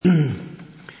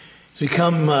As we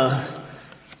come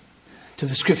to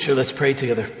the scripture, let's pray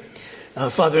together.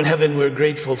 Father in heaven, we're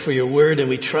grateful for your word, and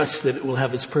we trust that it will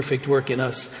have its perfect work in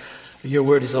us. Your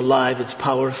word is alive, it's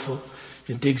powerful,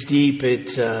 it digs deep,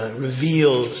 it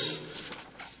reveals.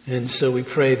 And so we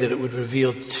pray that it would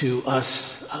reveal to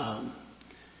us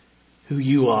who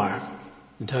you are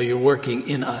and how you're working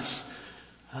in us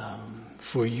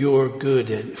for your good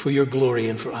and for your glory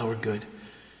and for our good.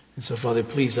 And so, Father,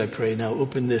 please, I pray, now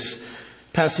open this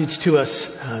passage to us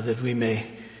that we may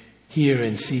hear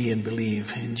and see and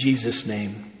believe. In Jesus'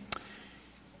 name,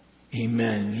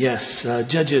 amen. Yes,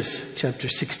 Judges chapter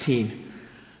 16.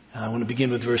 I want to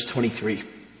begin with verse 23.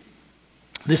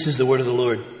 This is the word of the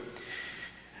Lord.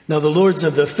 Now the lords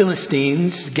of the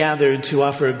Philistines gathered to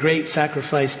offer a great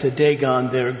sacrifice to Dagon,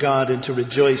 their god, and to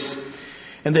rejoice.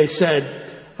 And they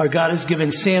said, "Our God has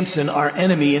given Samson, our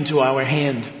enemy, into our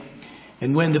hand."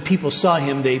 And when the people saw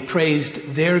him, they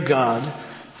praised their God,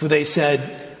 for they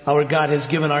said, "Our God has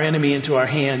given our enemy into our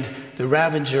hand, the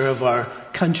ravager of our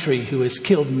country, who has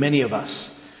killed many of us."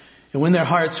 And when their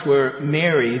hearts were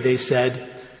merry, they said,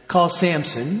 "Call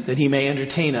Samson, that he may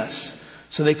entertain us."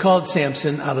 So they called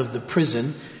Samson out of the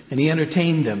prison, and he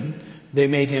entertained them. They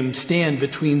made him stand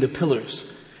between the pillars.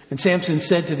 And Samson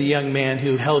said to the young man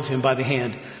who held him by the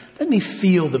hand, "Let me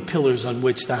feel the pillars on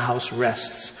which the house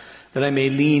rests, that I may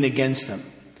lean against them."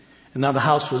 And now the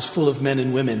house was full of men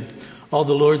and women. All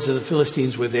the lords of the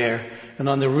Philistines were there, and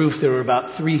on the roof there were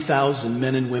about 3,000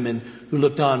 men and women who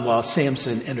looked on while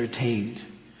Samson entertained.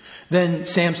 Then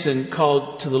Samson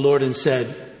called to the Lord and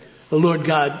said, "O Lord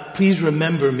God, please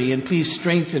remember me and please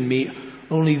strengthen me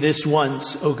only this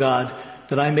once, O God,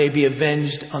 that I may be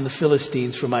avenged on the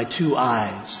Philistines for my 2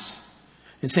 eyes."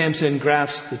 And Samson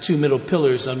grasped the 2 middle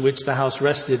pillars on which the house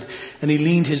rested, and he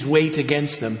leaned his weight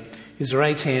against them, his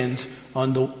right hand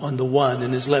on the one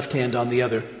and his left hand on the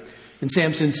other. And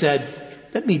Samson said,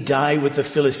 "Let me die with the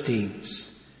Philistines."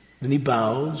 Then he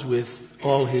bows with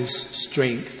all his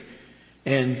strength,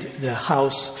 and the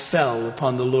house fell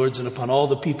upon the lords and upon all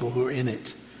the people who were in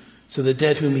it. So the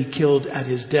dead whom he killed at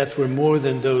his death were more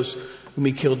than those whom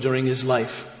he killed during his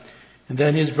life. And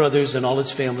then his brothers and all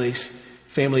his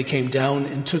family came down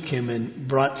and took him and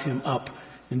brought him up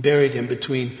and buried him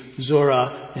between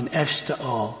Zorah and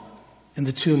Eshtaol in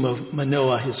the tomb of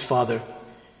Manoah his father.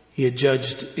 He had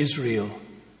judged Israel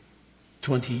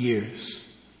 20 years.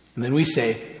 And then we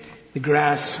say, the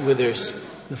grass withers,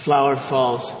 the flower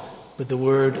falls, but the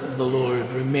word of the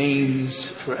Lord remains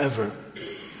forever.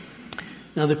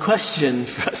 Now the question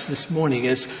for us this morning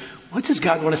is, what does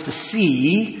God want us to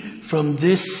see from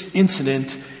this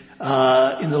incident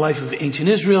in the life of ancient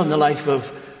Israel, in the life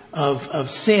of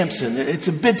Samson? It's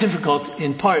a bit difficult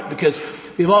in part because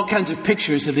we have all kinds of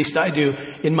pictures, at least I do,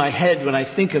 in my head when I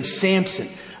think of Samson.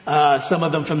 Some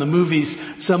of them from the movies,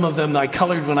 some of them I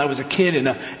colored when I was a kid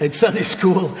in Sunday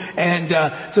school. And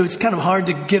so it's kind of hard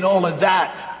to get all of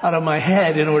that out of my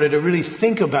head in order to really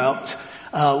think about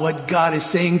what God is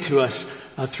saying to us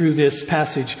through this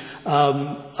passage.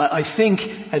 I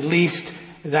think at least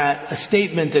that a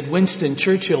statement that Winston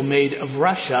Churchill made of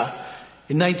Russia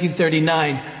in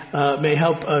 1939 may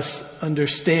help us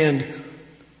understand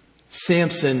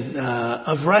Samson.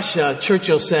 Of Russia,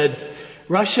 Churchill said,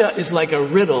 "Russia is like a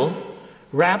riddle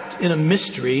wrapped in a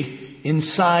mystery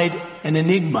inside an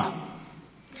enigma."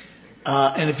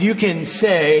 And if you can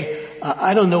say,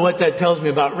 "I don't know what that tells me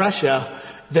about Russia,"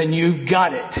 then you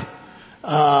got it.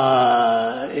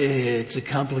 It's a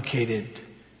complicated,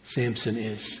 Samson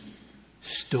is,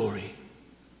 story.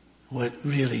 What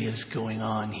really is going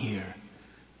on here?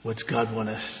 What's God want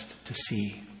us to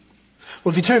see?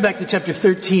 Well, if you turn back to chapter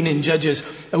 13 in Judges,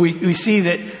 we see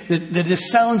that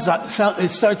this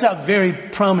it starts out very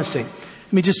promising.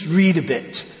 Let me just read a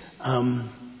bit.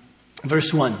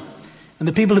 Verse 1. "And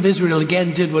the people of Israel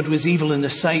again did what was evil in the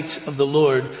sight of the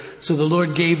Lord. So the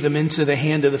Lord gave them into the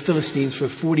hand of the Philistines for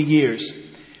 40 years.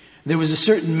 There was a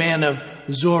certain man of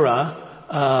Zorah,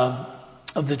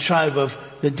 of the tribe of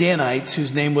the Danites,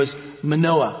 whose name was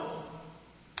Manoah.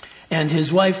 And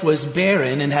his wife was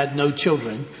barren and had no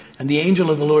children. And the angel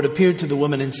of the Lord appeared to the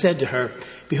woman and said to her,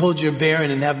 'Behold, you're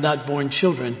barren and have not borne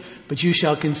children, but you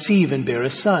shall conceive and bear a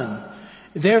son.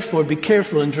 Therefore be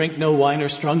careful and drink no wine or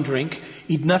strong drink.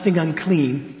 Eat nothing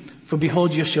unclean, for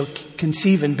behold, you shall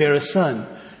conceive and bear a son.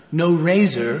 No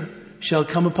razor shall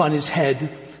come upon his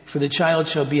head, for the child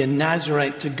shall be a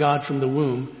Nazirite to God from the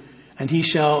womb, and he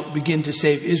shall begin to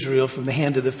save Israel from the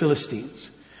hand of the Philistines.'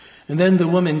 And then the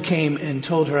woman came and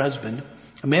told her husband,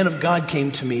 'A man of God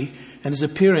came to me, and his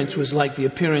appearance was like the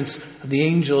appearance of the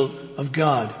angel of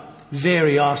God.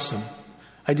 Very awesome.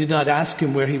 I did not ask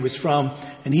him where he was from,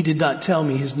 and he did not tell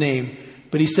me his name.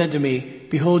 But he said to me,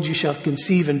 behold, you shall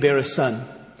conceive and bear a son.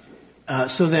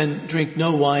 So then drink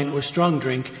no wine or strong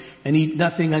drink, and eat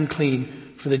nothing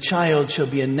unclean, for the child shall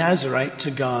be a Nazarite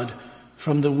to God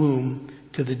from the womb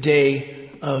to the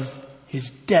day of his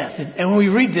death. And when we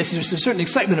read this, there's a certain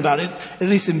excitement about it, at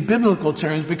least in biblical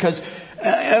terms, because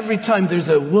every time there's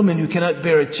a woman who cannot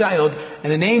bear a child,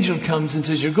 and an angel comes and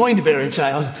says, you're going to bear a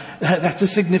child, that's a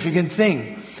significant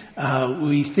thing.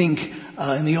 We think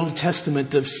in the Old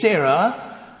Testament of Sarah,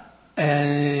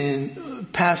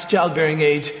 and past childbearing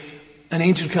age, an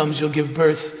angel comes, you'll give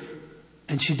birth,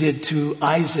 and she did to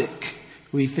Isaac.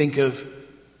 We think of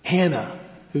Hannah,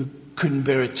 who couldn't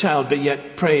bear a child, but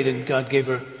yet prayed, and God gave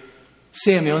her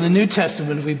Samuel. In the New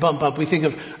Testament, if we bump up, we think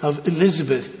of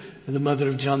Elizabeth, the mother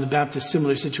of John the Baptist,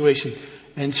 similar situation.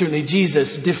 And certainly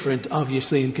Jesus, different,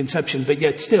 obviously, in conception, but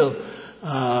yet still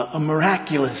a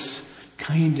miraculous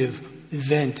kind of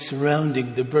event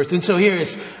surrounding the birth. And so here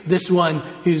is this one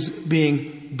who's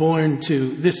being born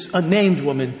to this unnamed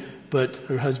woman, but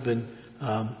her husband,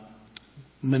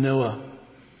 Manoah.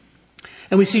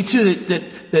 And we see too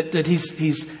that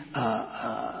he's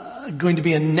going to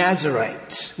be a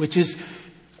Nazarite, which is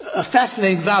a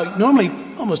fascinating vow, normally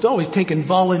almost always taken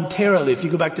voluntarily. If you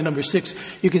go back to number 6,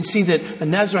 you can see that a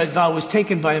Nazarite vow was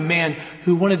taken by a man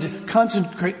who wanted to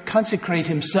consecrate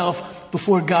himself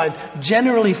before God,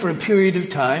 generally for a period of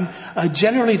time,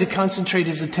 generally to concentrate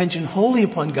his attention wholly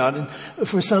upon God and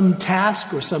for some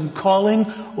task or some calling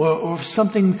or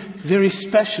something very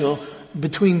special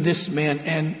between this man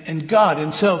and God.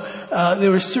 And so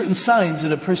there were certain signs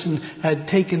that a person had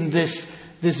taken this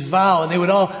vow, and they would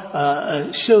all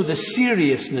show the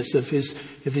seriousness of his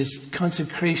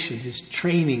consecration, his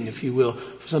training, if you will,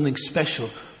 for something special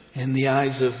in the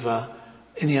eyes of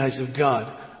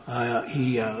God.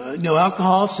 No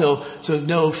alcohol, so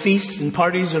no feasts and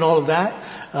parties and all of that.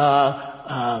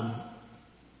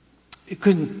 It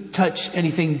couldn't touch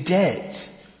anything dead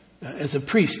as a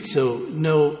priest, so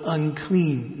no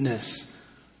uncleanness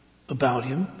about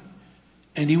him,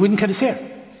 and he wouldn't cut his hair.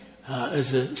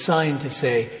 As a sign to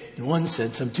say, in one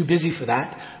sense, I'm too busy for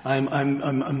that. I'm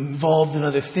involved in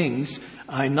other things.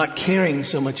 I'm not caring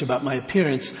so much about my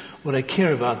appearance. What I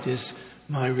care about is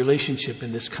my relationship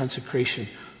in this consecration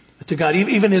to God.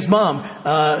 Even his mom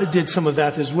did some of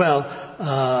that as well,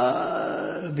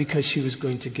 because she was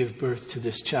going to give birth to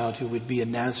this child who would be a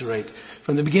Nazarite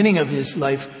from the beginning of his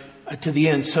life to the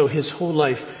end. So his whole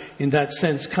life, in that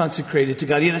sense, consecrated to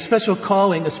God. He had a special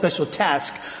calling, a special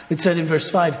task. It said in verse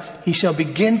 5, he shall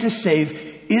begin to save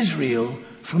Israel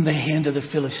from the hand of the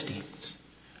Philistines.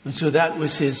 And so that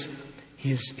was his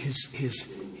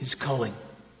calling.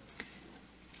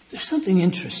 There's something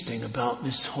interesting about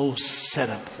this whole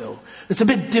setup, though. It's a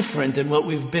bit different than what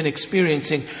we've been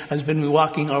experiencing as been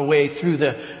walking our way through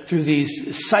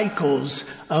these cycles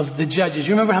of the judges.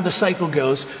 You remember how the cycle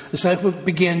goes? The cycle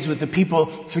begins with the people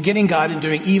forgetting God and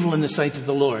doing evil in the sight of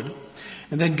the Lord.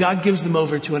 And then God gives them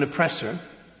over to an oppressor.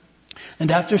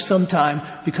 And after some time,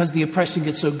 because the oppression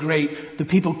gets so great, the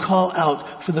people call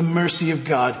out for the mercy of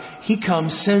God. He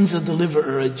comes, sends a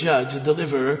deliverer, a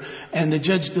deliverer, and the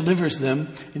judge delivers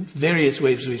them in various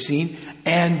ways we've seen.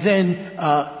 And then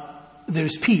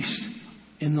there's peace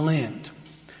in the land.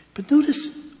 But notice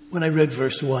when I read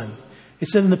verse 1, it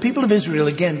said, and the people of Israel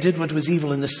again did what was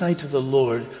evil in the sight of the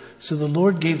Lord. So the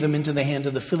Lord gave them into the hand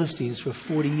of the Philistines for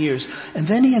 40 years. And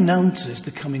then he announces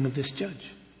the coming of this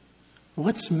judge.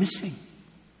 What's missing?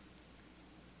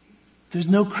 There's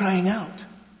no crying out.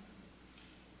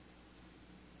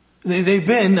 They've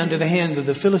been under the hand of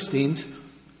the Philistines.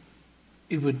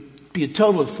 It would be a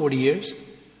total of 40 years.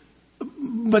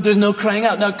 But there's no crying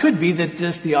out. Now, it could be that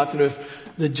just the author of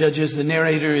the Judges, the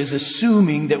narrator, is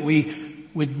assuming that we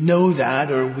would know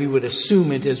that, or we would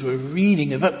assume it as we're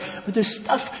reading it. But there's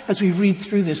stuff, as we read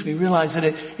through this, we realize that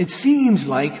it seems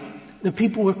like the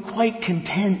people were quite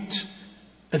content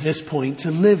at this point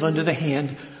to live under the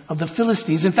hand of the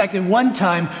Philistines. In fact, at one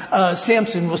time,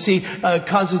 Samson, we'll see,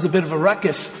 causes a bit of a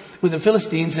ruckus with the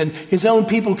Philistines, and his own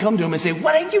people come to him and say,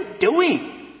 what are you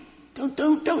doing?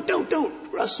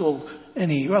 Don't ruffle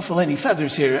any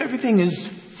feathers here. Everything is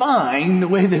fine the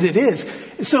way that it is.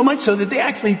 So much so that they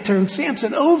actually turned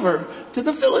Samson over to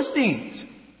the Philistines.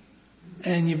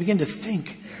 And you begin to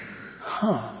think,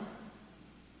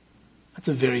 that's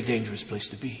a very dangerous place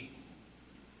to be.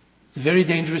 It's a very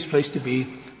dangerous place to be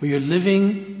where you're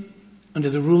living under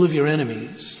the rule of your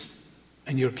enemies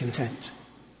and you're content.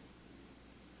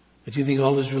 But you think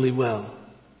all is really well.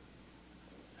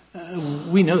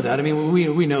 We know that. I mean,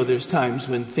 we know there's times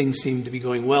when things seem to be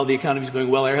going well, the economy's going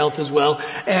well, our health is well,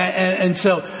 and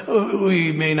so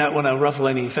we may not want to ruffle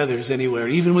any feathers anywhere,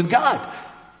 even with God.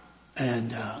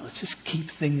 And let's just keep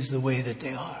things the way that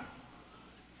they are.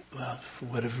 Well, for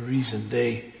whatever reason,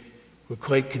 they were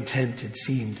quite content, it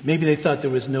seemed. Maybe they thought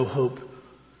there was no hope.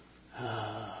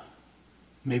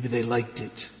 Maybe they liked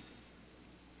it.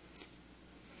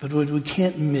 But what we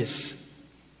can't miss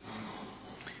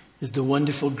is the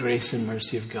wonderful grace and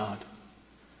mercy of God.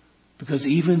 Because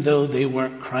even though they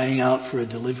weren't crying out for a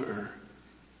deliverer,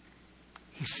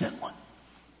 He sent one.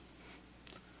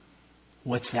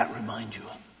 What's that remind you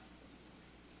of?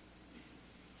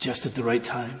 Just at the right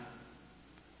time,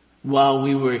 while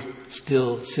we were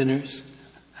still sinners,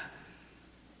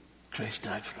 Christ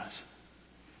died for us.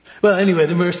 Well, anyway,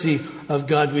 the mercy of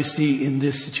God we see in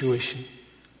this situation.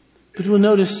 But we'll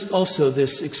notice also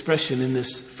this expression in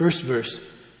this first verse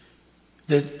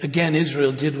that again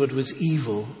Israel did what was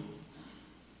evil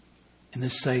in the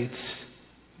sight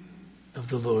of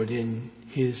the Lord, in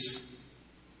His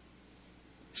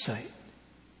sight.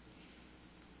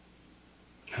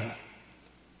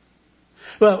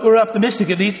 Well, we're optimistic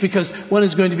at least because one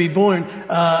is going to be born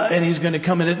and He's going to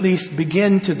come and at least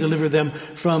begin to deliver them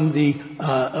from the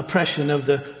oppression of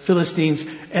the Philistines.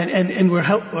 And we're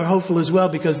hopeful as well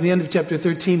because in the end of chapter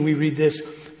 13 we read this,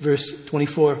 verse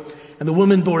 24. And the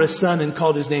woman bore a son and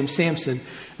called his name Samson.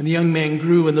 And the young man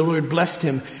grew and the Lord blessed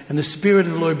him. And the Spirit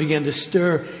of the Lord began to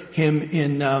stir him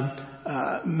in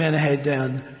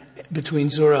Manahadan between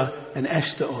Zorah and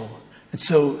Eshtaol. And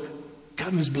so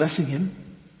God was blessing him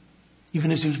even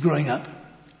as he was growing up.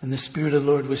 And the Spirit of the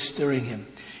Lord was stirring him.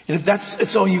 And if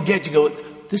that's all you get, you go,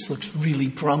 this looks really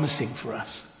promising for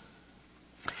us.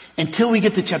 Until we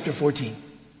get to chapter 14.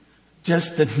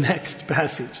 Just the next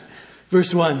passage.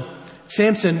 Verse 1.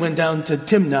 Samson went down to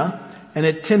Timnah, and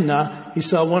at Timnah he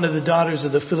saw one of the daughters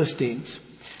of the Philistines.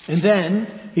 And then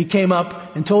he came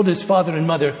up and told his father and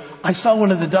mother, I saw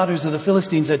one of the daughters of the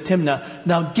Philistines at Timnah.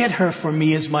 Now get her for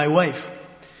me as my wife.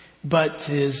 But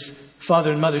his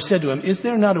father and mother said to him, is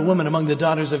there not a woman among the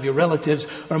daughters of your relatives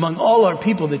or among all our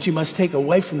people that you must take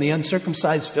away from the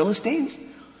uncircumcised Philistines?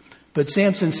 But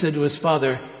Samson said to his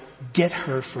father, get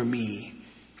her for me,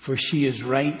 for she is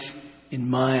right in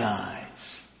my eyes.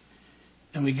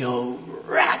 And we go,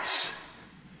 rats!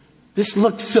 This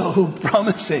looked so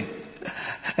promising.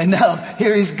 And now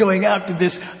here he's going after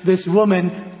this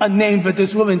woman, unnamed, but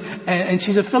this woman, and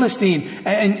she's a Philistine.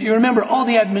 And you remember all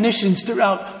the admonitions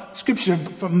throughout Scripture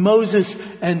from Moses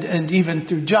and even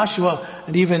through Joshua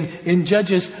and even in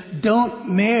Judges. Don't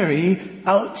marry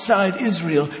outside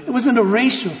Israel. It wasn't a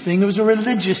racial thing. It was a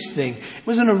religious thing. It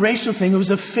wasn't a racial thing. It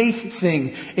was a faith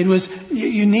thing. It was,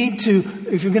 you need to,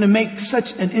 if you're going to make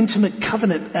such an intimate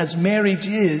covenant as marriage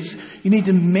is, you need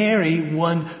to marry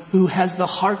one who has the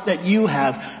heart that you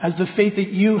have, has the faith that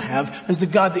you have, has the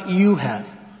God that you have.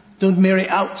 Don't marry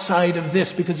outside of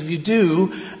this, because if you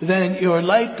do, then you're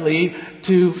likely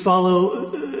to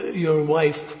follow your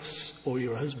wife's or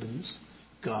your husband's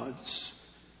gods,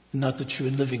 not the true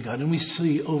and living God. And we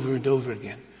see over and over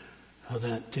again how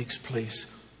that takes place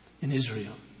in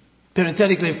Israel.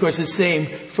 Parenthetically, of course, the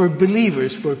same for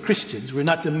believers, for Christians. We're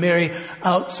not to marry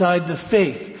outside the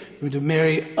faith. We're to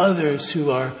marry others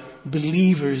who are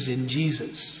believers in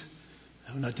Jesus.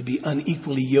 We're not to be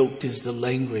unequally yoked is the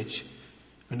language.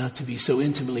 We're not to be so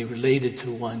intimately related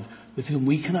to one with whom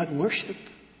we cannot worship.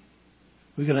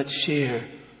 We cannot share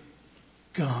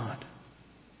God.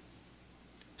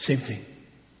 Same thing.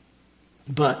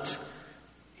 But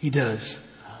He does.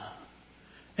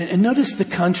 And notice the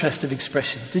contrast of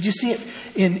expressions. Did you see it?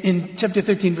 In chapter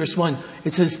 13, verse 1,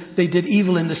 it says, they did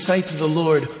evil in the sight of the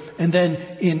Lord. And then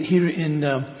in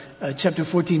chapter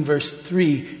 14, verse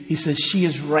 3, he says, she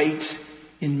is right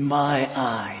in my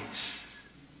eyes.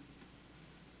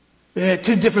 There are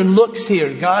two different looks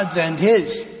here, God's and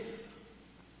His.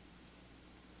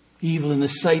 Evil in the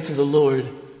sight of the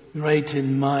Lord, right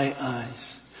in my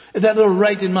eyes. That little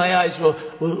right in my eyes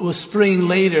will spring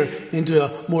later into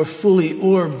a more fully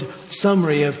orbed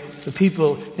summary of the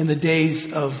people in the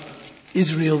days of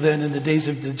Israel then, in the days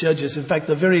of the Judges. In fact,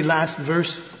 the very last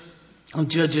verse of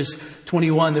Judges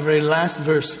 21, the very last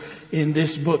verse in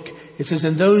this book, it says,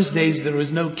 in those days there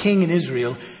was no king in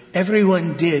Israel.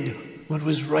 Everyone did what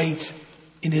was right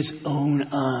in his own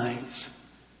eyes,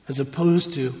 as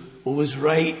opposed to what was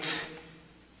right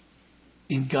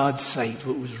in God's sight,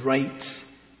 what was right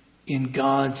in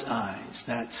God's eyes.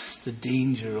 That's the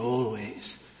danger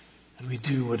always, that we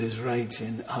do what is right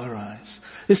in our eyes.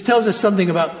 This tells us something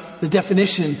about the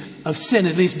definition of sin,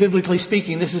 at least biblically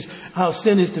speaking. This is how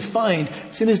sin is defined.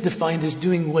 Sin is defined as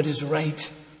doing what is right.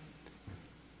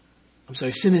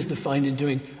 Sin is defined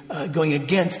in going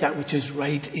against that which is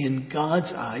right in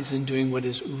God's eyes and doing what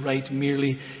is right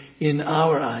merely in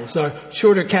our eyes. Our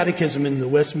Shorter Catechism in the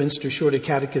Westminster Shorter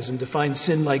Catechism defines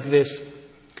sin like this.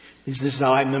 This is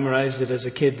how I memorized it as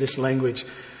a kid, this language.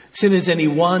 Sin is any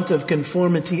want of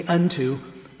conformity unto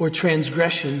or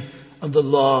transgression of the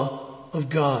law of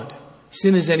God.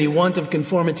 Sin is any want of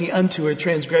conformity unto or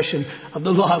transgression of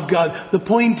the law of God. The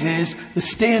point is, the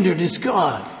standard is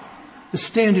God. The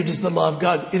standard is the law of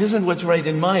God. It isn't what's right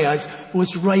in my eyes, but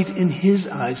what's right in His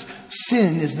eyes.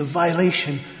 Sin is the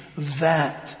violation of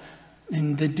that.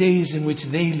 In the days in which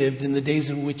they lived, in the days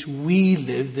in which we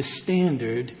live, the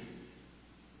standard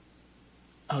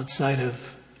outside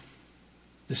of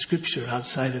the Scripture,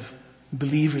 outside of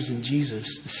believers in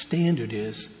Jesus, the standard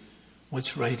is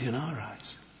what's right in our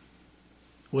eyes.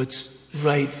 What's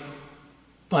right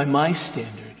by my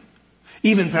standard.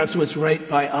 Even perhaps what's right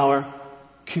by our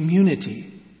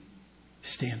community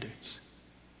standards.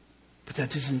 But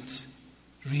that isn't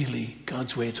really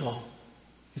God's way at all.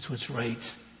 It's what's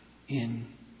right in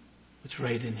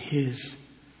His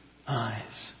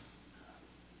eyes.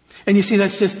 And you see,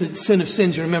 that's just the sin of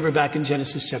sins. You remember back in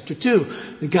Genesis chapter 2,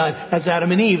 that God has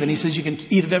Adam and Eve, and He says you can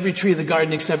eat of every tree of the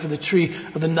garden except for the tree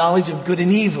of the knowledge of good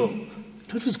and evil.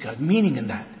 What was God meaning in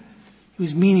that? He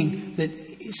was meaning that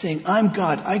He's saying, I'm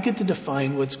God. I get to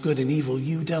define what's good and evil.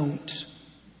 You don't.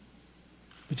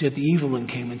 But yet the evil one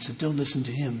came and said, don't listen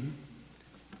to him.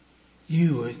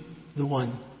 You are the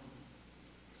one.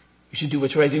 You should do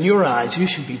what's right in your eyes. You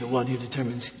should be the one who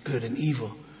determines good and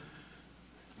evil.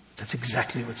 That's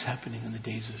exactly what's happening in the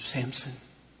days of Samson.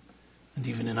 And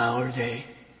even in our day.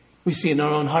 We see in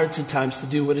our own hearts at times to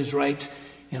do what is right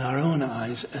in our own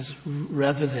eyes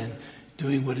rather than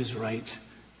doing what is right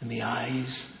in the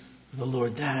eyes of the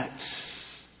Lord.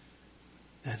 That's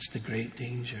the great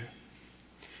danger.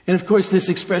 And of course, this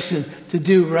expression, to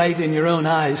do right in your own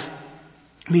eyes,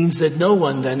 means that no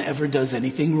one then ever does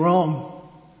anything wrong.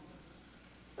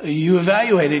 You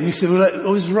evaluate it and you say, well, that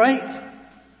was right.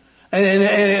 And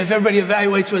if everybody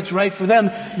evaluates what's right for them,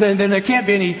 then there can't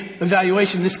be any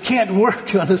evaluation. This can't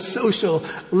work on a social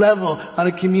level, on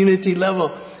a community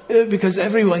level, because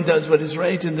everyone does what is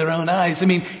right in their own eyes. I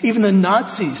mean, even the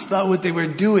Nazis thought what they were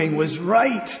doing was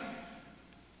right.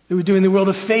 They were doing the world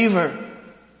a favor.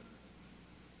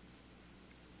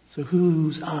 So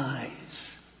whose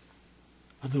eyes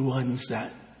are the ones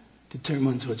that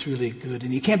determines what's really good?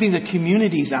 And it can't be the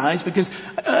community's eyes, because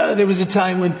there was a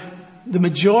time when the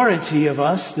majority of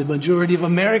us, the majority of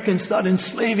Americans, thought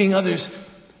enslaving others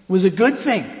was a good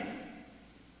thing.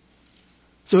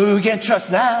 So we can't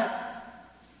trust that.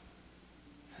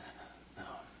 No.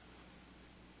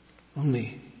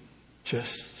 Only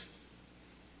trust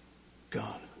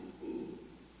God.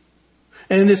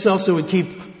 And this also would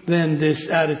keep then this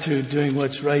attitude, doing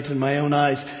what's right in my own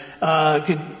eyes,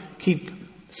 could keep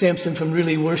Samson from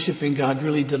really worshiping God,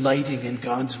 really delighting in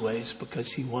God's ways,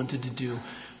 because he wanted to do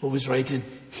what was right in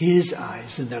his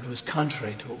eyes, and that was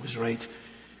contrary to what was right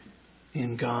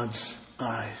in God's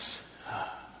eyes.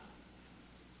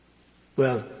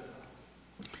 Well,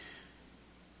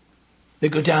 they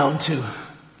go down to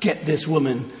get this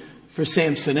woman for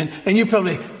Samson. And you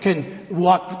probably can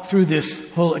walk through this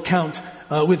whole account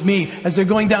with me. As they're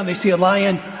going down, they see a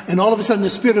lion, and all of a sudden the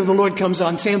Spirit of the Lord comes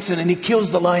on Samson and he kills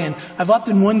the lion. I've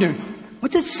often wondered,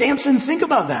 what did Samson think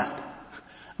about that?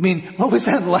 I mean, what was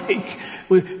that like?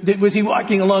 Was he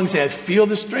walking along and say, I feel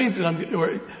the strength,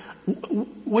 or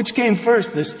which came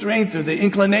first, the strength or the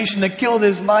inclination to kill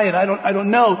this lion? I don't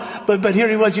know. But here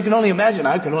he was. You can only imagine.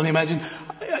 I could only imagine.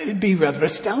 I'd be rather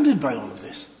astounded by all of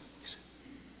this.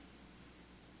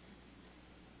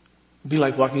 It'd be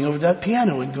like walking over to that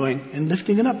piano and going and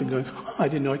lifting it up and going, oh, I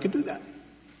didn't know I could do that.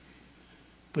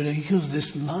 But he kills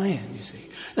this lion, you see.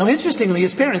 Now, interestingly,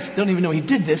 his parents don't even know he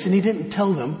did this, and he didn't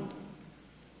tell them.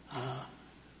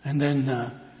 And then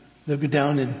they'll go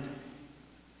down and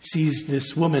sees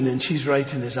this woman, and she's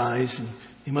right in his eyes, and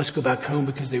they must go back home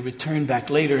because they return back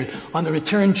later. And on the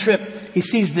return trip, he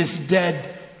sees this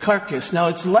dead carcass. Now,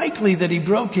 it's likely that he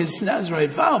broke his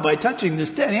Nazirite vow by touching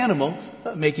this dead animal,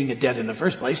 making it dead in the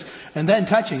first place, and then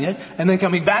touching it, and then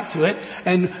coming back to it.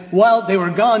 And while they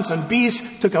were gone, some bees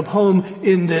took up home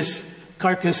in this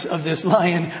carcass of this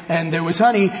lion, and there was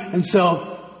honey, and so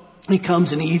he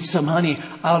comes and he eats some honey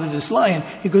out of this lion.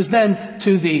 He goes then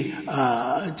to the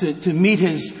to meet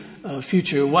his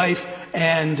future wife,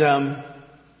 and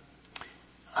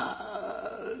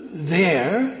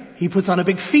there he puts on a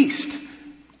big feast.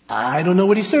 I don't know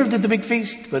what he served at the big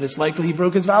feast, but it's likely he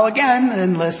broke his vow again,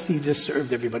 unless he just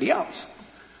served everybody else.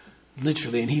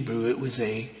 Literally in Hebrew, it was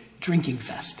a drinking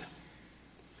fest.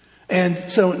 And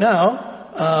so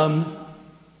now,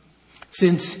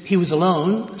 since he was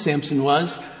alone, Samson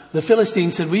was, the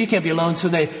Philistines said, well, you can't be alone. So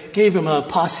they gave him a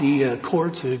posse, a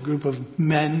court, a group of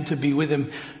men to be with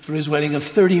him for his wedding of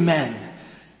 30 men.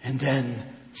 And then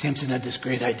Samson had this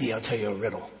great idea. I'll tell you a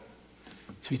riddle.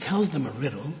 So he tells them a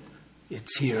riddle.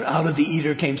 It's here. Out of the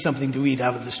eater came something to eat.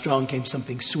 Out of the strong came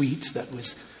something sweet. That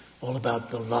was all about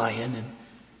the lion and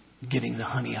getting the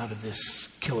honey out of this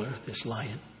killer, this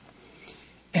lion.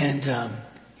 And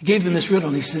he gave them this riddle.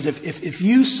 And he says, if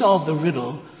you solve the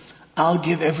riddle, I'll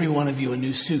give every one of you a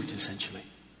new suit, essentially.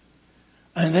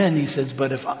 And then he says,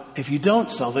 but if you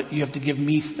don't solve it, you have to give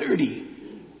me 30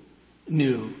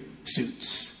 new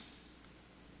suits.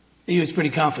 He was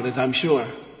pretty confident, I'm sure.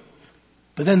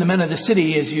 But then the men of the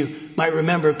city, as you might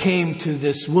remember, came to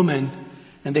this woman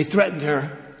and they threatened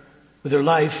her with her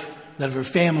life, that of her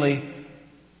family.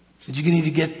 Said, you need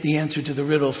to get the answer to the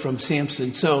riddle from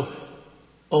Samson. So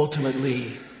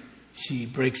ultimately, she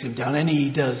breaks him down. And he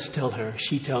does tell her.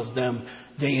 She tells them.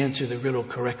 They answer the riddle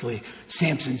correctly.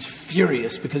 Samson's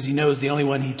furious because he knows the only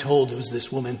one he told was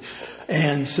this woman.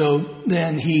 And so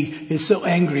then he is so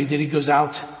angry that he goes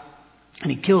out and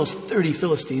he kills 30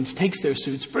 Philistines, takes their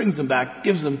suits, brings them back,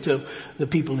 gives them to the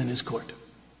people in his court.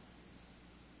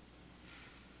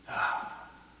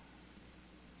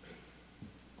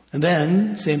 And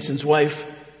then Samson's wife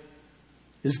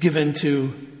is given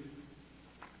to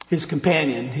his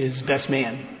companion, his best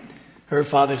man. Her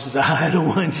father says, I don't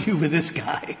want you with this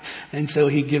guy. And so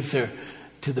he gives her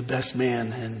to the best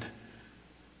man, and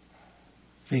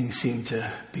things seem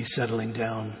to be settling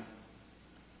down.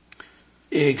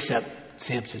 Except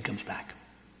Samson comes back.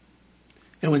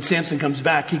 And when Samson comes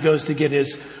back, he goes to get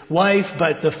his wife,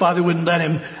 but the father wouldn't let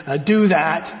him do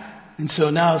that. And so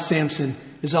now Samson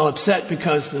is all upset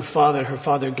because her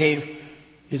father gave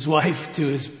his wife to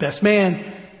his best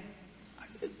man.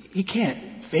 You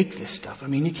can't fake this stuff. I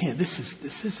mean, you can't. This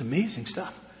is amazing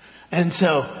stuff. And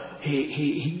so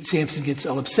Samson gets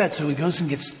all upset. So he goes and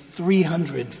gets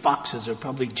 300 foxes, or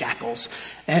probably jackals,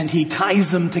 and he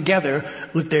ties them together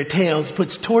with their tails,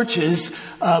 puts torches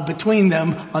between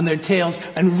them on their tails,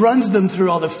 and runs them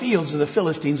through all the fields of the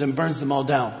Philistines and burns them all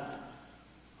down.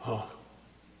 Oh,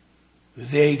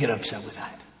 they get upset with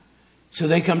that. So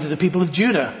they come to the people of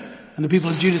Judah. And the people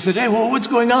of Judah said, hey, well, what's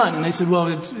going on? And they said, well,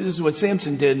 this is what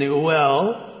Samson did. And they go,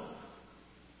 well,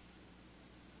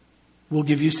 we'll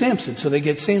give you Samson. So they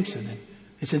get Samson. And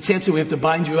they said, Samson, we have to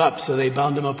bind you up. So they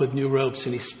bound him up with new ropes.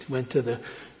 And he went to the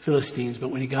Philistines. But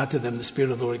when he got to them, the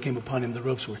Spirit of the Lord came upon him. The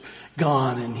ropes were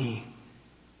gone. And he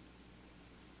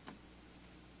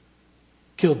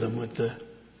killed them with the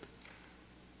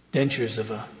dentures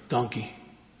of a donkey,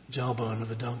 jawbone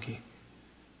of a donkey.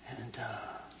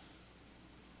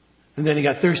 And then he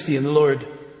got thirsty, and the Lord,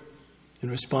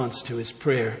 in response to his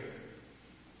prayer,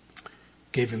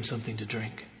 gave him something to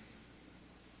drink.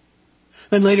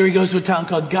 Then later he goes to a town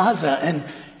called Gaza, and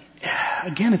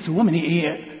again it's a woman.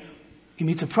 He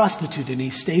meets a prostitute and he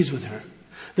stays with her.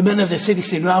 The men of the city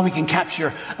say, well, we can capture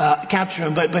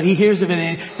him, but he hears of it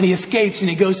and he escapes and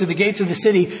he goes to the gates of the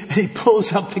city and he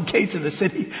pulls up the gates of the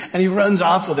city and he runs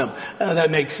off with them. That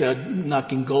makes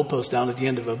knocking goalposts down at the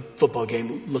end of a football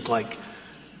game look like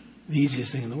the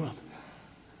easiest thing in the world.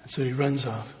 And so he runs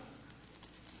off.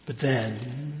 But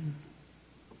then,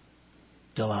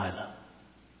 Delilah.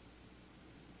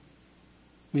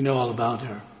 We know all about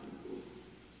her.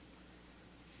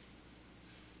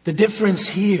 The difference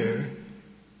here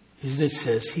is it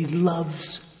says he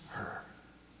loves her.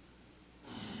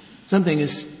 Something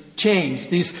has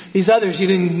changed. These others, you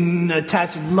didn't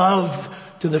attach love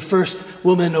to the first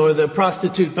woman or the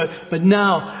prostitute, but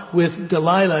now with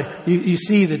Delilah, you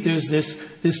see that there's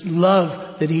this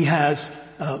love that he has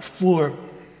for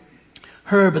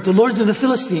her. But the lords of the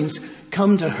Philistines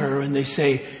come to her and they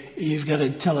say, you've got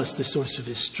to tell us the source of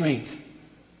his strength,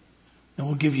 and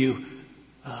we'll give you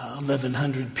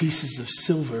 1,100 pieces of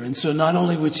silver. And so not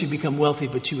only would she become wealthy,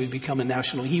 but she would become a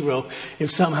national hero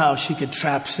if somehow she could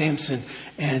trap Samson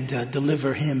and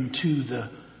deliver him to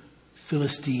the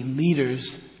Philistine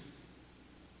leaders.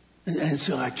 And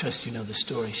so I trust you know the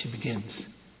story. She begins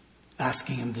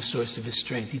asking him the source of his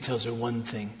strength. He tells her one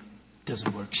thing. It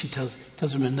doesn't work. She tells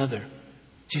him another.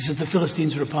 She says, the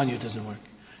Philistines are upon you. It doesn't work.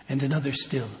 And another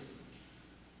still.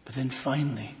 But then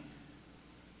finally,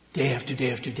 day after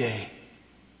day after day,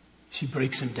 she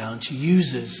breaks him down. She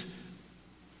uses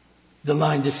the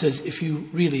line that says, if you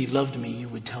really loved me, you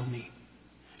would tell me.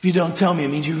 If you don't tell me, it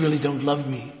means you really don't love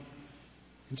me.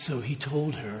 And so he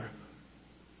told her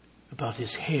about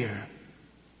his hair.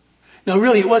 No,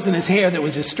 really, it wasn't his hair that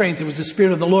was his strength. It was the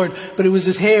Spirit of the Lord. But it was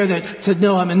his hair that said,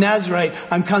 no, I'm a Nazirite.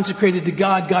 I'm consecrated to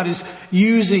God. God is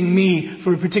using me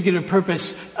for a particular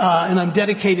purpose. And I'm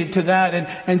dedicated to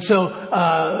that. And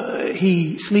so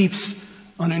he sleeps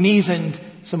on her knees, and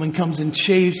someone comes and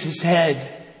shaves his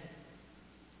head.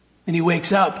 And he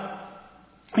wakes up.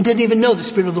 He didn't even know the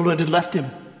Spirit of the Lord had left him.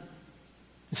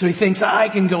 And so he thinks, I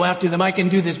can go after them. I can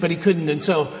do this. But he couldn't. And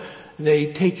so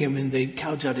they take him and they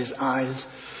gouge out his eyes.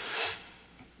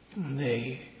 And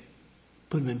they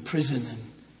put him in prison and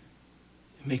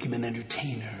make him an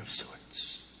entertainer of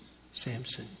sorts.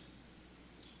 Samson.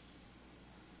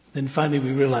 Then finally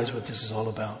we realize what this is all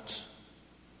about.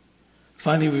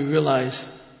 Finally we realize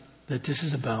that this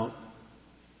is about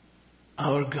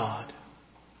our God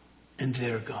and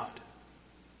their God.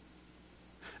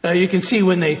 You can see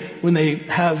when they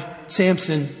have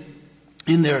Samson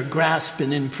in their grasp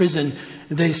and in prison,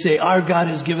 they say, our God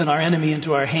has given our enemy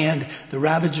into our hand, the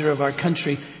ravager of our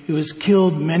country, who has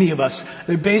killed many of us.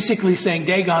 They're basically saying,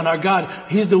 Dagon, our God,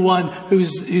 he's the one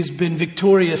who's been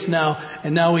victorious now.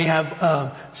 And now we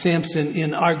have Samson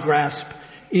in our grasp,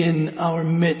 in our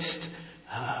midst.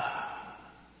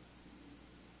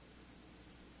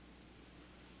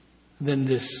 Then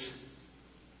this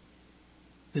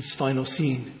final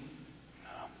scene.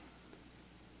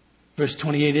 Verse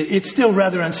 28, it's still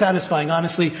rather unsatisfying,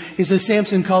 honestly. It says,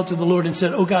 Samson called to the Lord and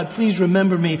said, oh God, please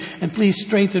remember me and please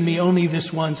strengthen me only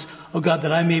this once. Oh God,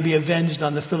 that I may be avenged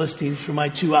on the Philistines for my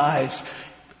 2 eyes.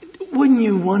 Wouldn't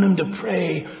you want him to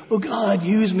pray, oh God,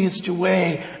 use me in such a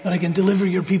way that I can deliver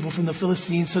your people from the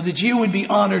Philistines so that you would be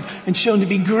honored and shown to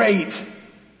be great.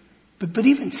 But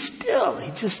even still,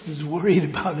 he just is worried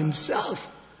about himself.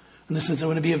 In the sense, I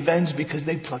want to be avenged because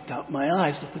they plucked out my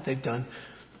eyes. Look what they've done.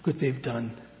 Look what they've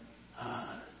done.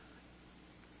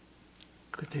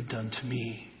 What they've done to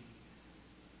me.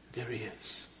 There he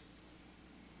is.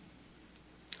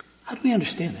 How do we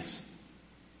understand this?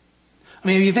 I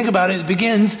mean, if you think about it, it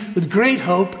begins with great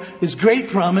hope, this great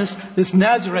promise, this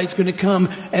Nazirite's going to come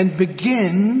and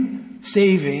begin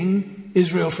saving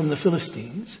Israel from the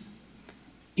Philistines.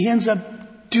 He ends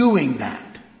up doing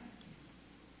that.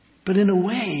 But in a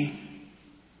way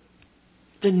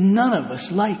that none of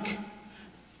us like.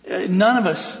 None of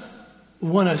us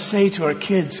want to say to our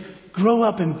kids, grow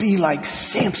up and be like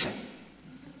Samson.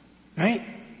 Right?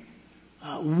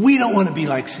 We don't want to be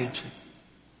like Samson.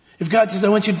 If God says, I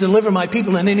want you to deliver my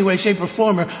people in any way, shape, or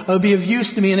form, or be of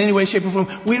use to me in any way, shape, or form,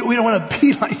 we don't want to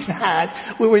be like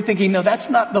that. We were thinking, no, that's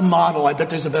not the model. I bet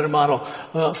there's a better model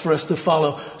for us to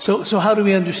follow. So how do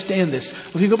we understand this?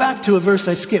 Well, if you go back to a verse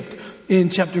I skipped in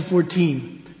chapter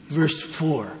 14, verse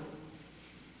 4.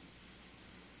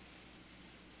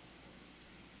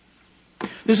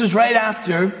 This was right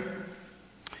after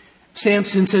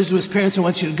Samson says to his parents, I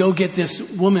want you to go get this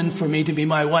woman for me to be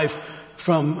my wife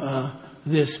from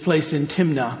this place in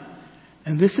Timnah.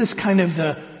 And this is kind of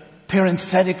the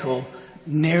parenthetical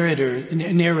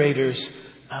narrator's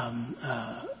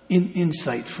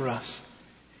insight for us.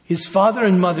 His father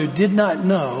and mother did not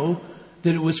know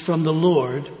that it was from the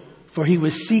Lord, for he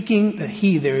was seeking,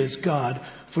 there is God,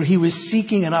 for he was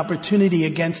seeking an opportunity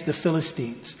against the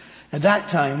Philistines. At that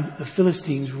time, the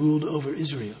Philistines ruled over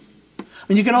Israel. I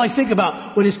mean, you can only think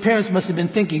about what his parents must have been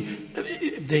thinking.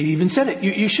 They even said it.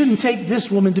 You shouldn't take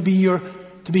this woman to be your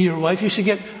wife. You should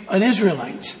get an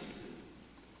Israelite.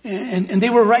 And they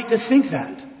were right to think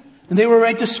that. And they were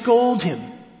right to scold him.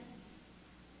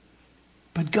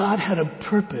 But God had a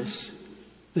purpose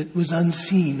that was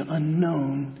unseen,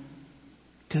 unknown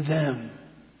to them.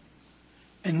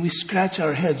 And we scratch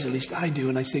our heads, at least I do,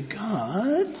 and I say,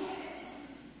 God,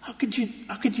 how could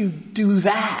you do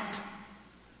that?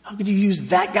 How could you use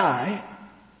that guy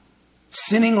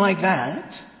sinning like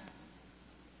that?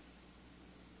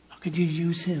 How could you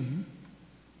use him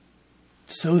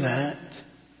so that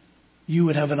you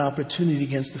would have an opportunity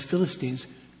against the Philistines?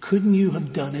 Couldn't you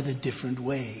have done it a different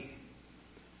way?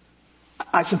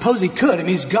 I suppose he could. I mean,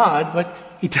 he's God, but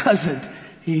he doesn't.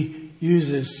 He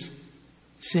uses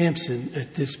Samson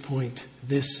at this point,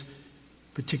 this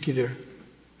particular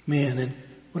man. And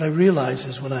what I realize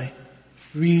is when I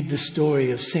read the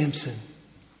story of Samson,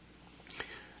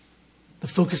 the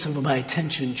focus of my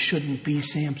attention shouldn't be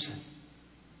Samson.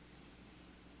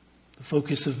 The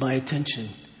focus of my attention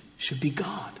should be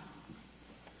God.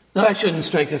 Now, that shouldn't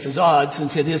strike us as odd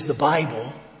since it is the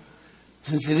Bible,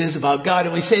 since it is about God.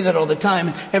 And we say that all the time.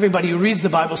 And everybody who reads the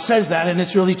Bible says that, and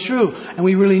it's really true. And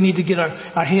we really need to get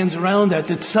our hands around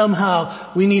that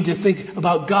somehow we need to think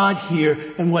about God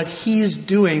here and what He's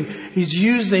doing. He's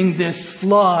using this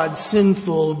flawed,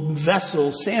 sinful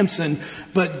vessel, Samson,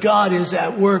 but God is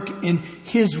at work in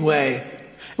His way.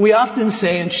 We often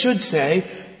say and should say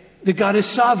that God is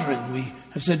sovereign. We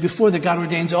have said before that God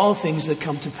ordains all things that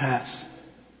come to pass.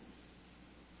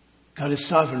 God is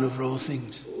sovereign over all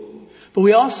things. But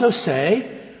we also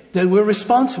say that we're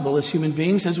responsible as human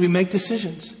beings as we make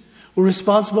decisions. We're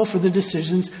responsible for the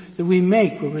decisions that we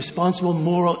make. We're responsible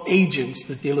moral agents,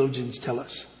 the theologians tell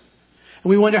us. And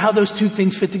we wonder how those two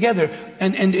things fit together.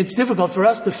 And it's difficult for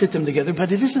us to fit them together,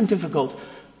 but it isn't difficult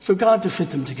for God to fit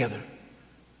them together.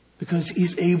 Because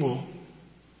He's able.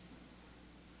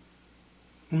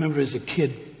 I remember as a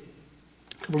kid,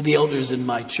 a couple of the elders in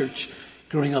my church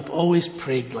growing up always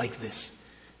prayed like this.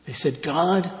 They said,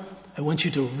 God, I want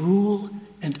you to rule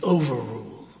and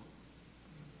overrule.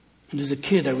 And as a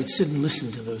kid, I would sit and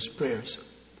listen to those prayers.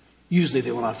 Usually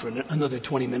they went on for another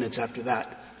 20 minutes after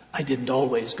that. I didn't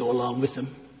always go along with them.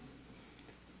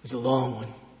 It was a long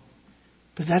one.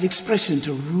 But that expression,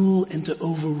 to rule and to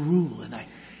overrule, and I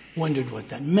wondered what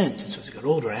that meant. And so as I got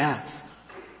older, I asked.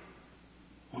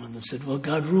 One of them said, well,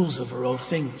 God rules over all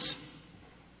things.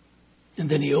 And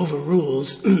then He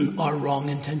overrules our wrong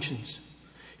intentions.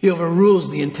 He overrules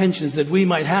the intentions that we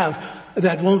might have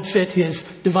that won't fit His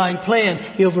divine plan.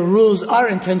 He overrules our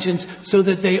intentions so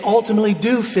that they ultimately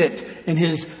do fit in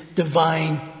His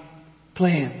divine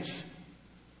plans.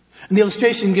 And the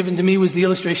illustration given to me was the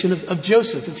illustration of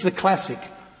Joseph. It's the classic.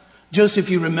 Joseph,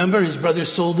 you remember, his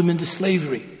brothers sold him into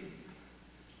slavery.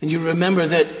 And you remember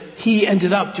that he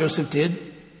ended up, Joseph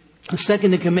did,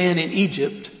 second in command in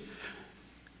Egypt,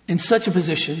 in such a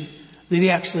position that he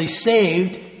actually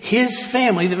saved his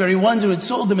family, the very ones who had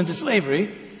sold him into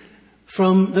slavery,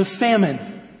 from the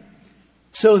famine,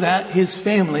 so that his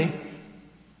family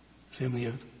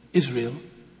of Israel,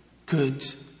 could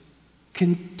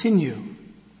continue.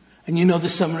 And you know the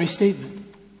summary statement.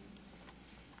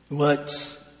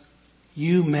 What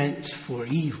you meant for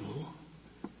evil,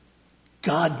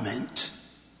 God meant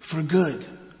for good.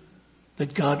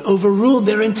 That God overruled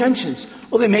their intentions.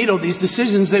 Well, they made all these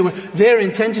decisions. They were their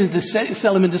intentions to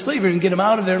sell him into slavery and get him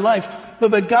out of their life.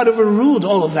 But God overruled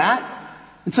all of that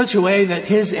in such a way that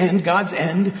His end, God's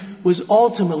end, was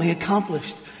ultimately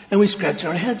accomplished. And we scratch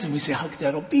our heads and we say, how could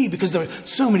that all be? Because there are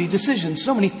so many decisions,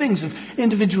 so many things of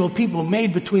individual people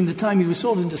made between the time he was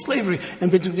sold into slavery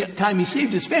and between the time he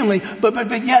saved his family. But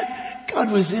yet, God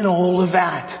was in all of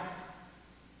that.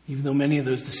 Even though many of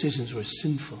those decisions were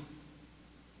sinful.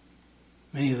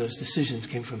 Many of those decisions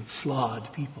came from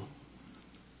flawed people.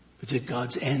 But yet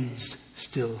God's ends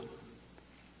still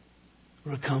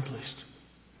were accomplished.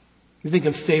 You think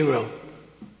of Pharaoh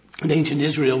in ancient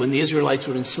Israel when the Israelites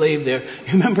were enslaved there.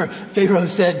 Remember, Pharaoh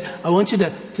said, I want you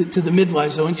to the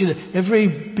midwives, I want you to, every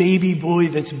baby boy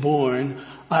that's born,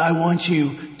 I want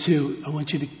you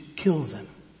to kill them.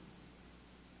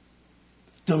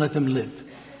 Don't let them live.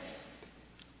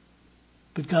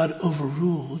 But God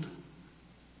overruled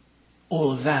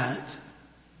all of that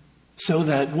so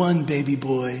that one baby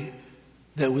boy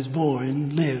that was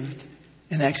born lived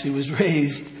and actually was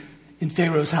raised in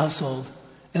Pharaoh's household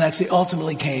and actually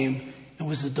ultimately came and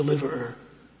was the deliverer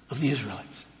of the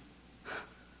Israelites.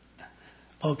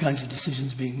 All kinds of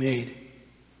decisions being made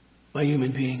by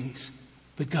human beings,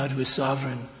 but God, who is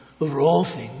sovereign over all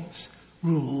things,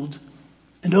 ruled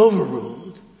and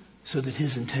overruled so that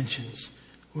His intentions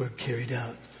were carried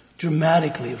out.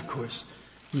 Dramatically, of course,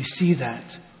 we see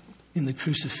that in the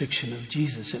crucifixion of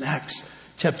Jesus. In Acts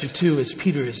chapter 2, as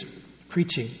Peter is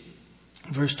preaching,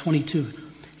 verse 22,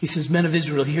 he says, Men of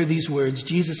Israel, hear these words.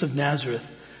 Jesus of Nazareth,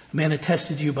 a man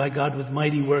attested to you by God with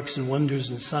mighty works and wonders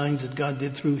and signs that God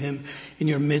did through him in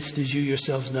your midst, as you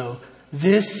yourselves know.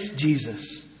 This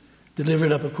Jesus,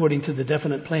 delivered up according to the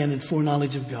definite plan and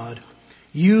foreknowledge of God,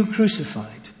 you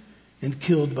crucified and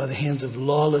killed by the hands of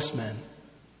lawless men.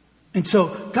 And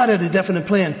so God had a definite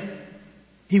plan.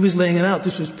 He was laying it out.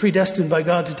 This was predestined by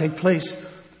God to take place.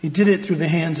 He did it through the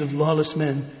hands of lawless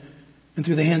men. And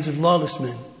through the hands of lawless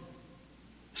men,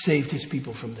 saved His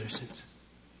people from their sins.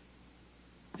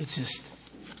 It's just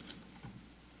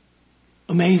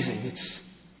amazing. It's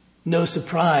no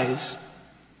surprise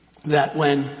that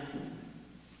when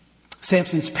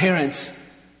Samson's parents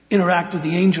interact with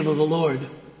the angel of the Lord,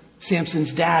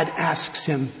 Samson's dad asks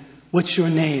him, what's your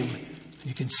name?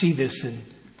 You can see this in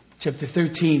chapter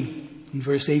 13. In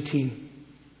verse 18,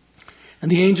 and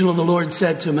the angel of the Lord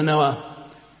said to Manoah,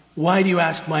 why do you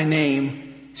ask my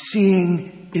name,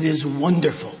 seeing it is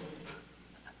wonderful?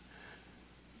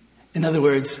 In other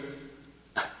words,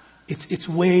 it's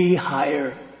way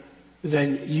higher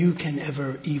than you can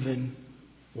ever even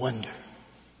wonder.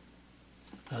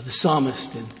 The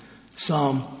psalmist in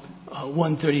Psalm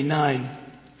 139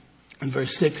 and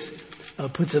verse 6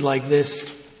 puts it like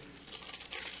this.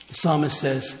 The psalmist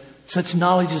says, Such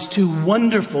knowledge is too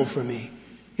wonderful for me.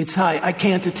 It's high. I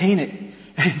can't attain it.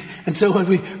 And so what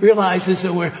we realize is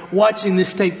that we're watching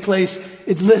this take place.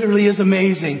 It literally is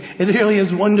amazing. It really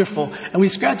is wonderful. And we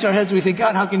scratch our heads and we say,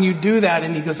 God, how can you do that?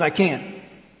 And he goes, I can't.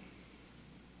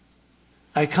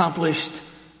 I accomplished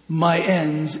my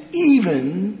ends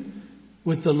even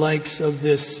with the likes of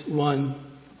this one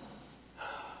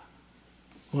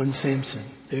Samson.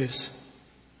 There's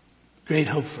great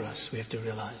hope for us, we have to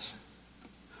realize.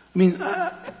 I mean,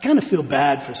 I kind of feel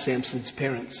bad for Samson's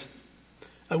parents.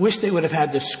 I wish they would have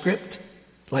had the script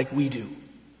like we do.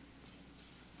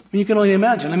 I mean, you can only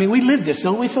imagine. I mean, we live this,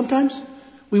 don't we, sometimes?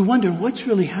 We wonder, what's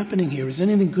really happening here? Is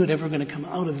anything good ever going to come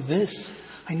out of this?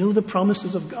 I know the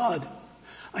promises of God.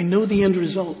 I know the end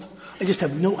result. I just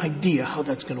have no idea how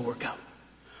that's going to work out.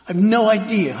 I have no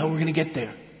idea how we're going to get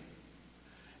there.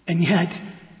 And yet,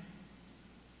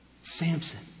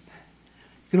 Samson,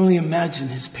 you can only imagine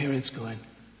his parents going,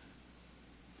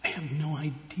 I have no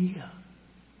idea.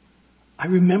 I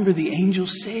remember the angel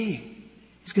saying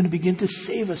he's going to begin to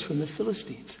save us from the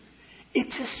Philistines.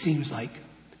 It just seems like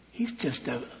he's just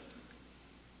a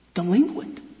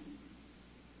delinquent.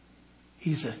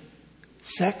 He's a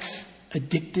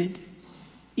sex-addicted,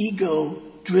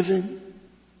 ego-driven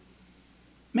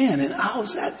man. And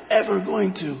how's that ever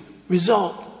going to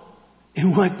result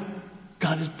in what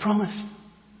God has promised?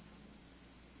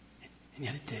 And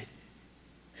yet it did.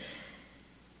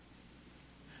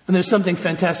 And there's something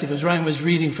fantastic. As Ryan was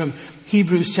reading from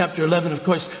Hebrews chapter 11, of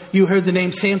course, you heard the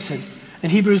name Samson.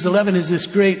 And Hebrews 11 is this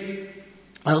great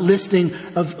listing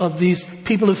of these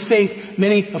people of faith,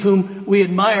 many of whom we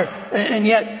admire. And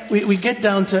yet we get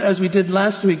down to, as we did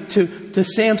last week, to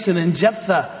Samson and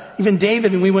Jephthah, even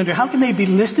David, and we wonder, how can they be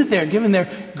listed there given their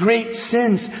great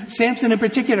sins? Samson in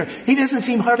particular, he doesn't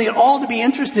seem hardly at all to be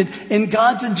interested in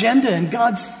God's agenda and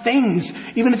God's things.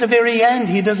 Even at the very end,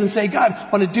 he doesn't say, God, I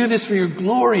want to do this for your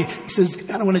glory. He says,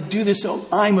 God, I want to do this so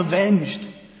I'm avenged.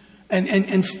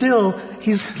 And still,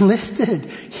 he's listed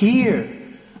here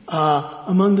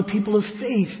among the people of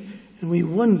faith. And we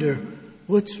wonder,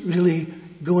 what's really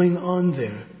going on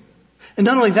there? And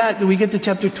not only that, we get to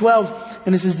chapter 12,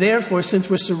 and it says, therefore, since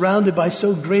we're surrounded by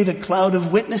so great a cloud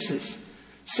of witnesses,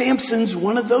 Samson's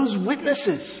one of those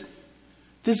witnesses.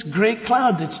 This great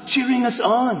cloud that's cheering us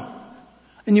on.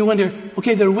 And you wonder,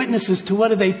 okay, they're witnesses to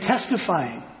what are they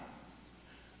testifying?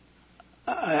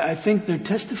 I think they're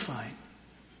testifying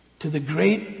to the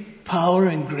great power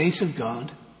and grace of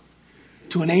God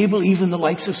to enable even the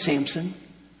likes of Samson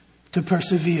to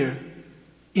persevere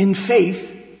in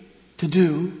faith to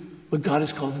do what God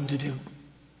has called them to do.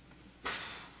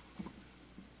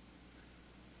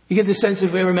 You get the sense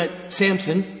if we ever met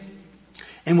Samson,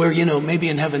 and where, maybe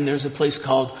in heaven there's a place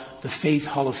called the Faith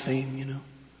Hall of Fame,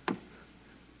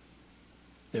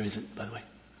 There isn't, by the way.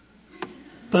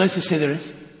 But let's just say there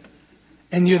is.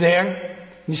 And you're there,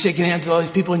 and you're shaking hands with all these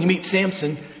people, and you meet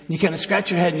Samson, and you kind of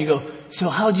scratch your head and you go, so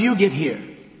how'd you get here?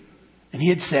 And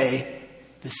he'd say,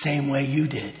 the same way you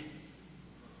did.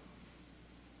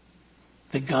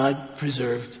 That God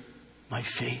preserved my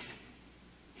faith.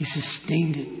 He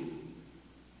sustained it.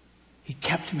 He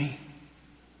kept me.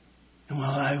 And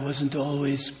while I wasn't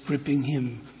always gripping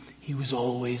him, he was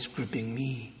always gripping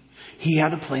me. He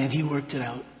had a plan. He worked it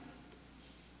out.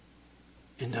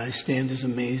 And I stand as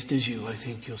amazed as you, I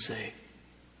think you'll say.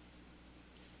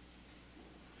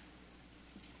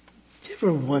 Do you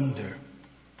ever wonder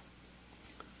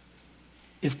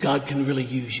if God can really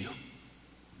use you?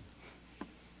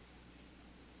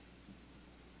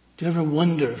 Do you ever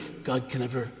wonder if God can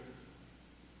ever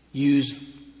use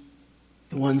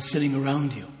the ones sitting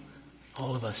around you,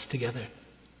 all of us together?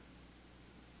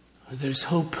 There's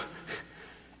hope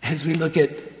as we look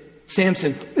at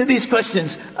Samson. These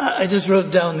questions I just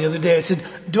wrote down the other day. I said,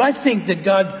 do I think that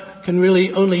God can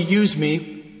really only use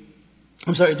me?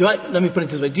 Let me put it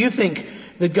this way. Do you think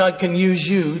that God can use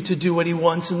you to do what he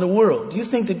wants in the world? Do you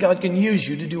think that God can use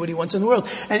you to do what he wants in the world?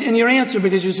 And your answer,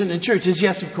 because you're sitting in church, is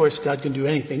yes, of course, God can do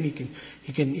anything.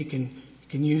 He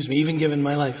can use me, even given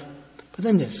my life. But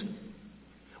then this.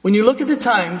 When you look at the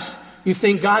times you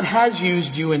think God has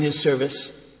used you in his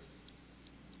service,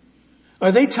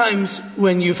 are they times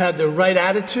when you've had the right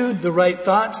attitude, the right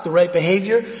thoughts, the right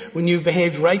behavior, when you've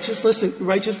behaved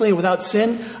righteously and without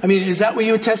sin? I mean, is that what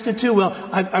you attested to? Well,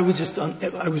 I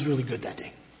was really good that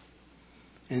day.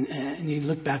 And you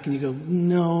look back and you go,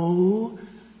 no,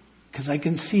 because I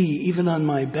can see even on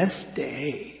my best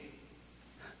day,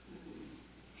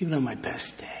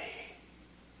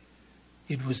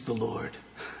 it was the Lord.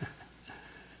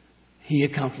 He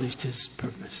accomplished his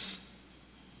purpose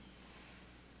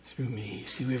through me.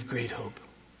 See, we have great hope.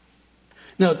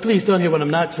 Now, please don't hear what I'm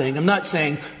not saying. I'm not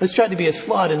saying let's try to be as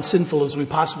flawed and sinful as we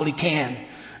possibly can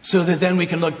so that then we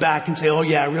can look back and say, oh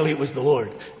yeah, really it was the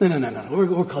Lord. No.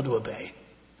 We're called to obey.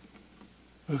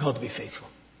 We're called to be faithful.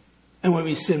 And when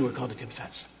we sin, we're called to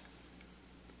confess.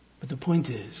 But the point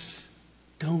is,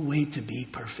 don't wait to be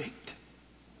perfect.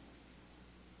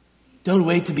 Don't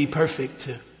wait to be perfect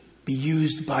to be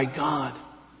used by God,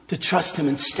 to trust Him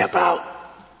and step out.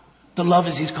 To love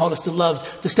as He's called us to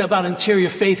love, to step out and share your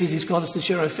faith as He's called us to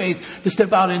share our faith, to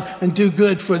step out and do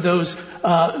good for those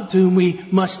to whom we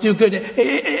must do good.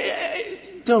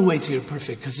 Don't wait till you're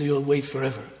perfect, because you'll wait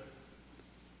forever.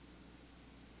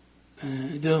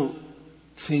 Don't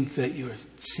think that your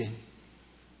sin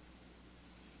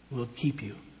will keep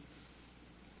you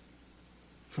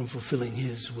from fulfilling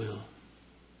His will.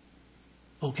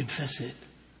 Oh, confess it,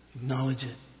 acknowledge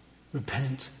it,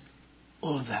 repent,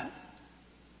 all of that.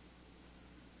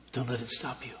 Don't let it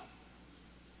stop you.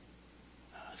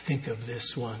 Think of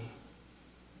this one,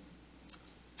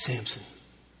 Samson.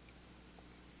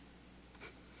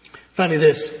 Finally,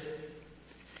 this,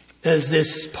 as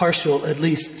this partial, at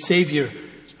least, Savior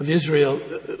of Israel,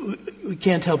 we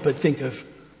can't help but think of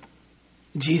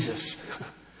Jesus.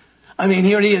 I mean,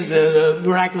 here He is, a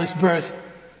miraculous birth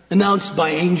announced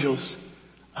by angels.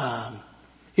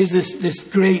 He's this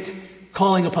great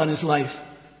calling upon His life.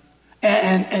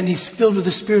 And He's filled with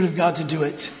the Spirit of God to do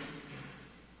it.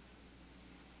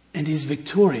 And He's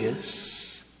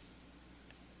victorious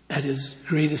at His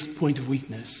greatest point of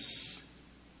weakness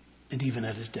and even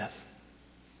at His death.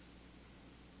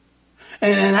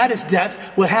 And at His death,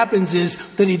 what happens is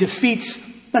that He defeats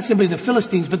not simply the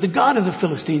Philistines, but the God of the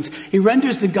Philistines. He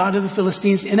renders the God of the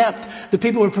Philistines inept. The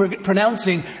people were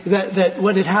pronouncing that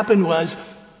what had happened was,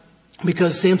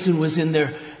 because Samson was in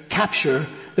their capture,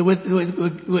 that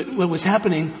what was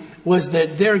happening was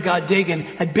that their god Dagon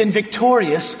had been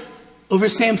victorious over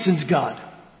Samson's god.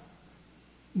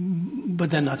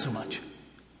 But then not so much.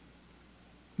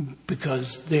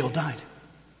 Because they all died.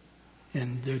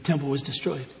 And their temple was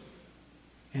destroyed.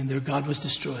 And their god was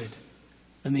destroyed.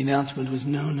 And the announcement was,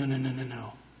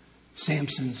 no.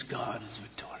 Samson's God is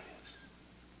victorious.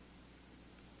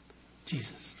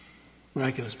 Jesus.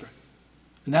 Miraculous birth.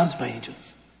 Announced by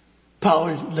angels.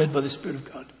 Power led by the Spirit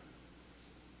of God.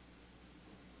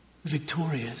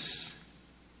 Victorious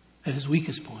at His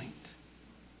weakest point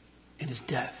in His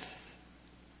death.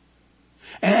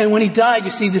 And when He died,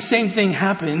 you see, the same thing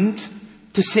happened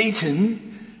to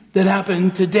Satan that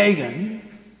happened to Dagon.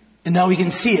 And now we can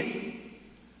see it.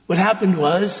 What happened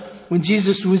was, when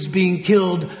Jesus was being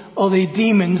killed, all the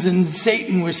demons and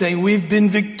Satan were saying, we've been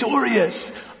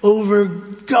victorious over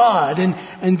God.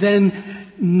 And then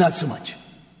not so much.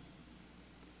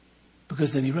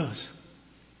 Because then He rose.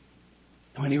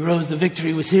 And when He rose, the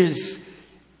victory was His.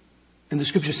 And the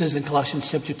scripture says in Colossians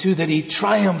chapter 2 that He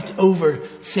triumphed over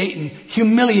Satan,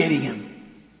 humiliating him.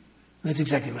 And that's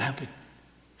exactly what happened.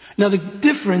 Now the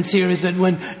difference here is that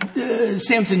when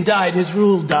Samson died, his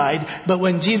rule died. But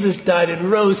when Jesus died and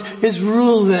rose, His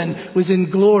rule then was in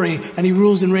glory. And He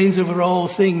rules and reigns over all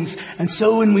things. And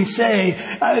so when we say,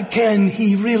 can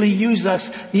He really use us?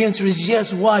 The answer is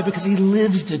yes. Why? Because He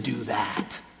lives to do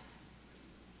that.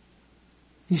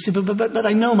 You say, but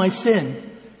I know my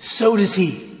sin. So does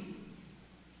He.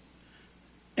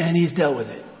 And He's dealt with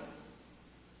it.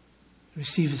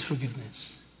 Receive His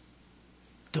forgiveness.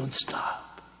 Don't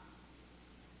stop.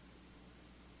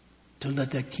 Don't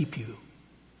let that keep you.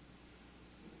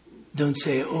 Don't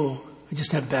say, oh, I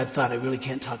just had a bad thought. I really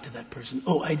can't talk to that person.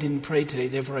 Oh, I didn't pray today,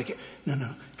 therefore I can't.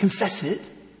 No. Confess it.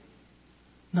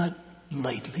 Not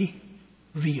lightly.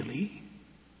 Really.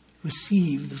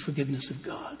 Receive the forgiveness of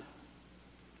God.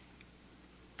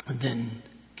 And then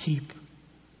keep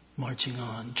marching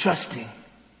on, trusting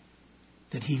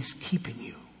that He's keeping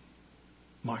you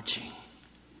marching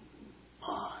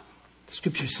on. The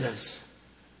scripture says,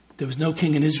 there was no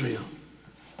king in Israel.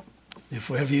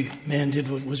 Therefore, every man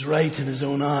did what was right in his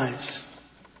own eyes.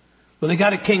 Well, they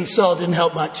got a king, Saul, didn't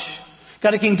help much.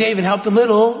 Got a king, David, helped a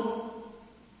little.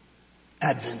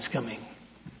 Advent's coming.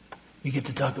 We get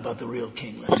to talk about the real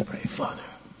king. Let's pray. Father,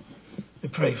 I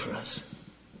pray for us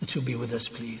that You'll be with us,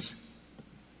 please.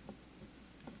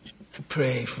 I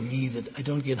pray for me that I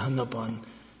don't get hung up on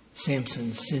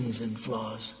Samson's sins and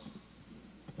flaws.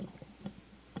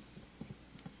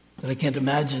 That I can't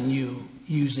imagine You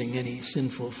using any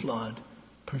sinful, flawed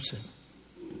person.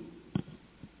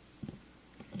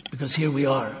 Because here we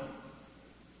are,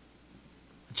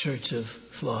 a church of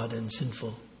flawed and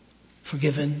sinful,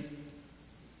 forgiven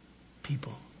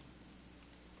people.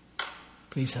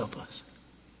 Please help us.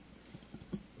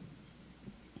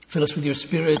 Fill us with Your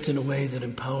Spirit in a way that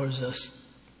empowers us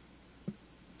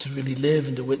to really live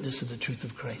and to witness of the truth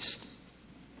of Christ.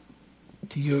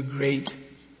 To your great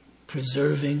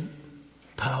preserving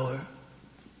power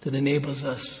that enables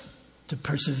us to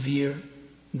persevere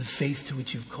in the faith to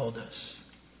which you've called us.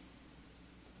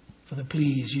 Father,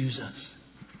 please use us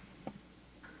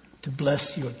to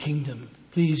bless your kingdom.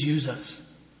 Please use us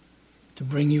to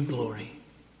bring you glory.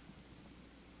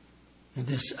 And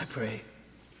this I pray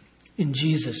in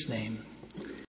Jesus' name.